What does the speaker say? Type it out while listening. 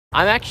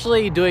I'm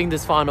actually doing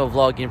this final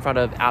vlog in front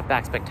of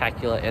Outback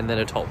Spectacular and then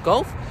a Top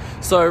Golf.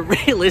 So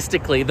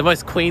realistically, the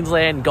most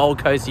Queensland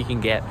Gold Coast you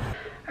can get.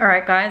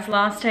 Alright guys,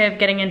 last day of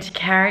getting into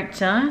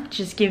character.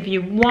 Just give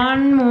you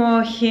one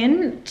more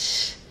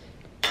hint.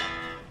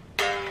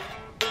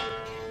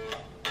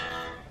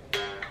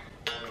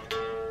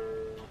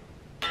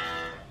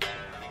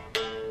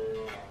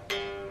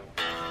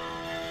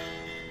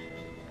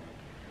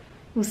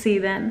 We'll see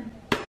you then.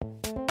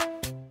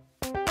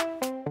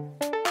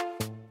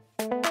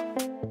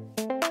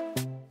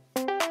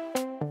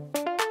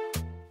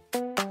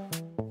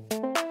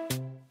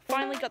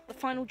 Finally got the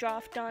final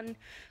draft done,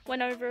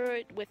 went over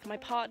it with my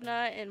partner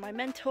and my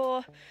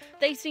mentor.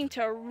 They seemed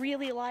to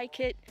really like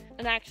it,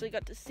 and I actually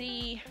got to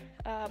see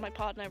my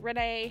partner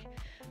Renee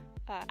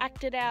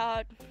act it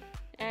out,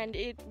 and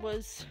it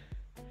was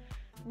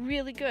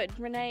really good.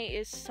 Renee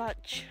is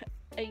such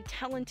a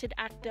talented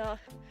actor,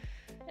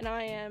 and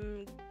I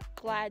am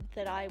glad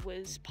that I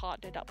was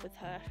partnered up with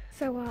her.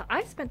 So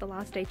I spent the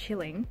last day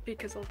chilling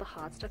because all the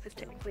hard stuff is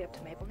technically up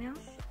to Mabel now.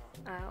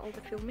 All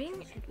the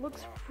filming, it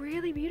looks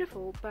really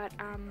beautiful, but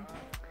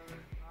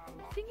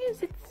the thing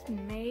is, it's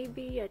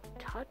maybe a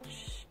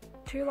touch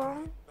too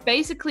long.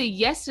 Basically,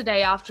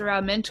 yesterday after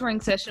our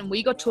mentoring session,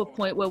 we got to a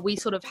point where we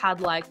sort of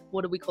had, like,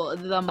 what do we call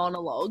it, the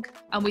monologue,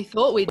 and we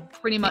thought we'd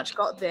pretty much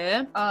got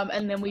there,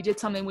 and then we did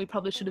something we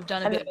probably should have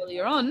done a bit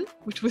earlier on,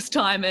 which was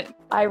time it.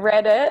 I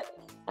read it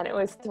and it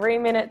was 3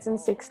 minutes and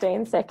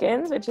 16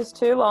 seconds, which is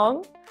too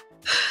long.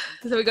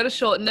 So we got to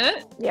shorten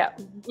it. Yeah.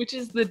 Which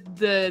is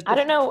the I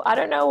don't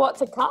know what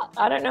to cut.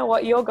 I don't know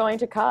what you're going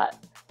to cut.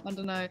 I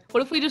don't know.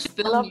 What if we just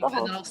film you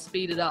and then I'll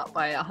speed it up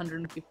by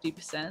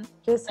 150%?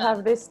 Just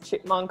have this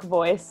chipmunk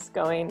voice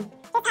going.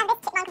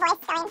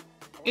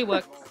 It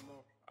works.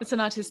 It's an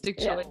artistic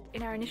choice.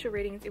 In our initial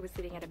readings, it was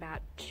sitting at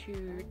about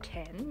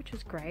 210, which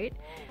was great.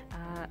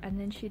 And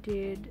then she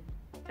did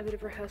a bit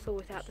of rehearsal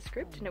without the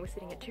script, and it was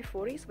sitting at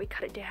 240, so we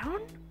cut it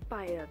down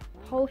by a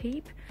whole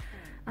heap.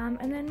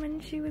 And then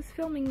when she was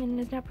filming and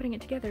is now putting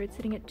it together, it's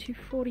sitting at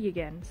 240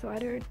 again. So I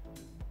don't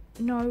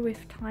know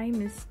if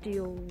time is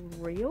still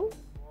real,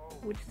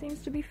 which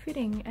seems to be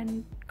fitting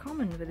and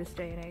common for this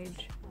day and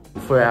age.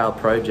 For our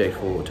project,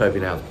 for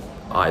Toby and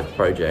I's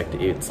project,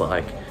 it's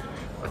like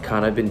I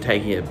kind of been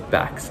taking a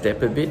back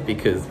step a bit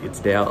because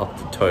it's now up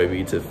to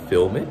Toby to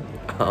film it,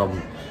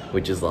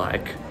 which is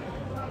like,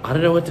 I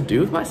don't know what to do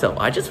with myself.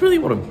 I just really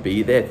want to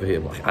be there for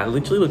him. Like, I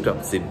literally looked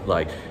up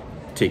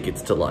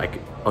tickets to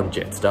on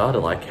Jetstar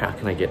to how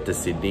can I get to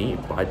Sydney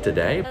by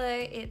today.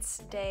 Hello, it's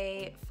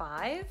day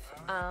 5.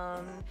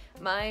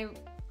 My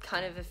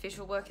kind of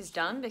official work is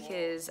done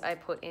because I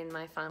put in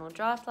my final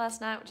draft last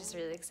night, which is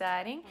really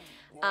exciting.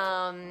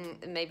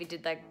 Maybe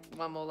did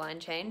one more line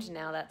change, and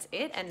now that's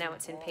it, and now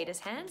it's in Peter's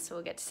hands, so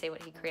we'll get to see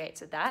what he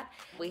creates with that.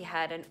 We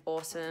had an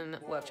awesome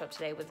workshop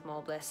today with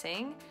More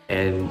Blessing,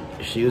 and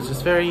she was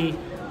just very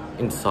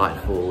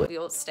insightful. We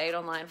all stayed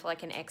online for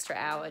an extra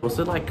hour.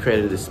 Also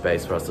created this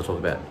space for us to talk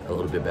about a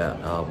little bit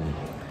about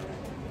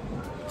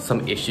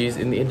some issues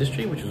in the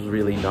industry, which was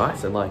really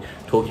nice, and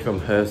talking from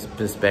her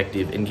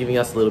perspective and giving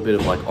us a little bit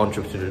of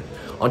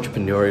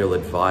entrepreneurial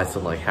advice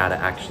on how to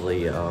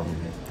actually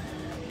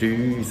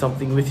do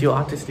something with your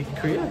artistic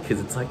career, because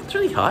it's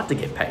really hard to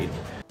get paid.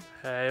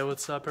 Hey,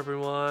 what's up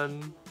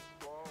everyone?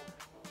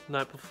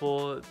 Night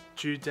before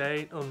due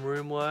date on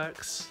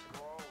RoomWorks.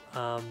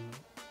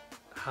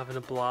 Having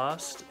a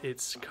blast.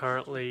 It's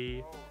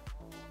currently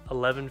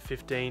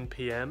 11:15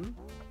 p.m.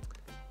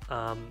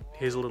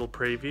 Here's a little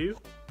preview.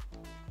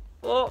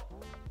 Oh.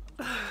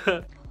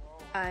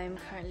 I'm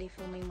currently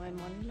filming my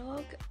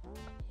monologue.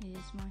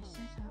 Here's my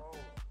setup.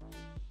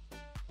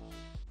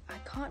 I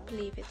can't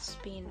believe it's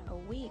been a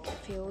week. It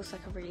feels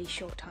like a really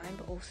short time,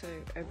 but also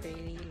a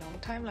really long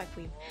time.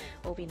 We've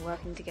all been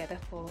working together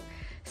for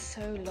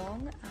so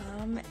long.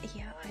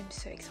 Yeah, I'm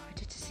so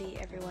excited to see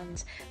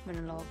everyone's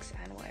monologues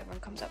and what everyone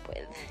comes up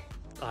with.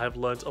 I've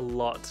learnt a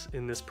lot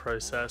in this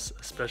process,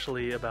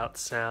 especially about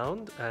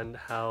sound and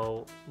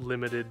how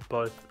limited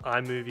both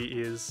iMovie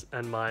is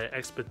and my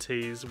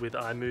expertise with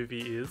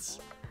iMovie is.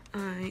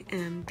 I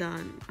am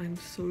done. I'm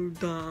so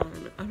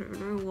done. I don't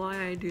know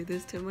why I do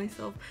this to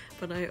myself,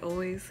 but I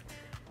always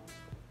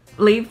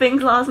leave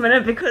things last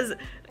minute because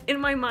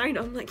in my mind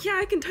I'm like, yeah,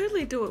 I can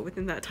totally do it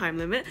within that time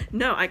limit.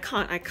 No, I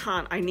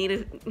can't. I need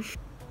it.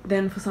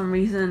 Then for some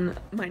reason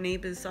my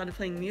neighbors started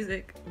playing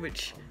music,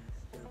 which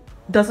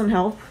doesn't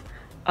help.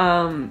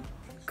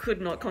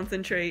 Could not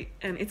concentrate,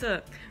 and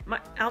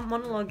our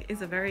monologue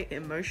is a very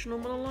emotional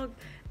monologue,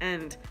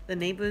 and the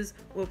neighbors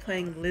were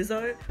playing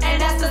Lizzo,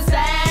 and that's the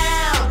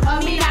sound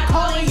of me not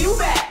calling you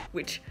back,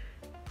 which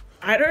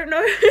I don't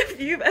know if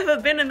you've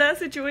ever been in that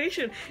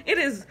situation. It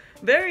is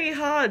very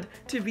hard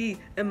to be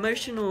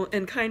emotional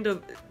and kind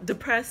of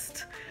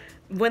depressed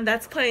when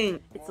that's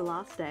playing. It's the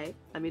last day.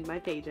 I'm in my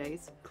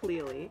PJs,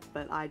 clearly,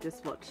 but I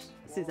just watched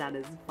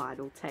Susanna's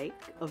final take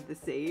of the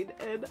scene,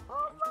 and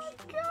oh my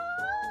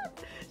god,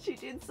 she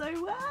did so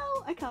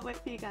well. I can't wait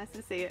for you guys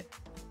to see it.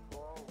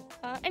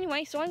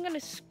 Anyway, so I'm gonna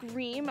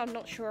scream. I'm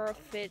not sure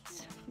if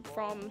it's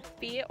from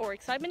fear or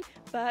excitement,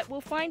 but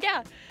we'll find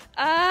out.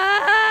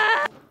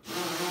 Ah!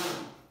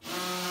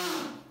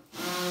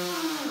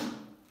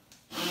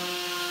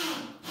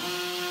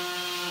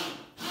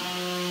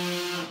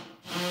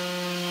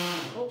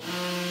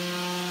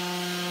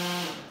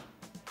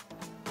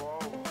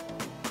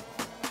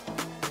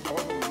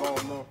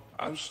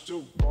 I'm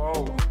still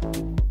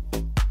ballin'.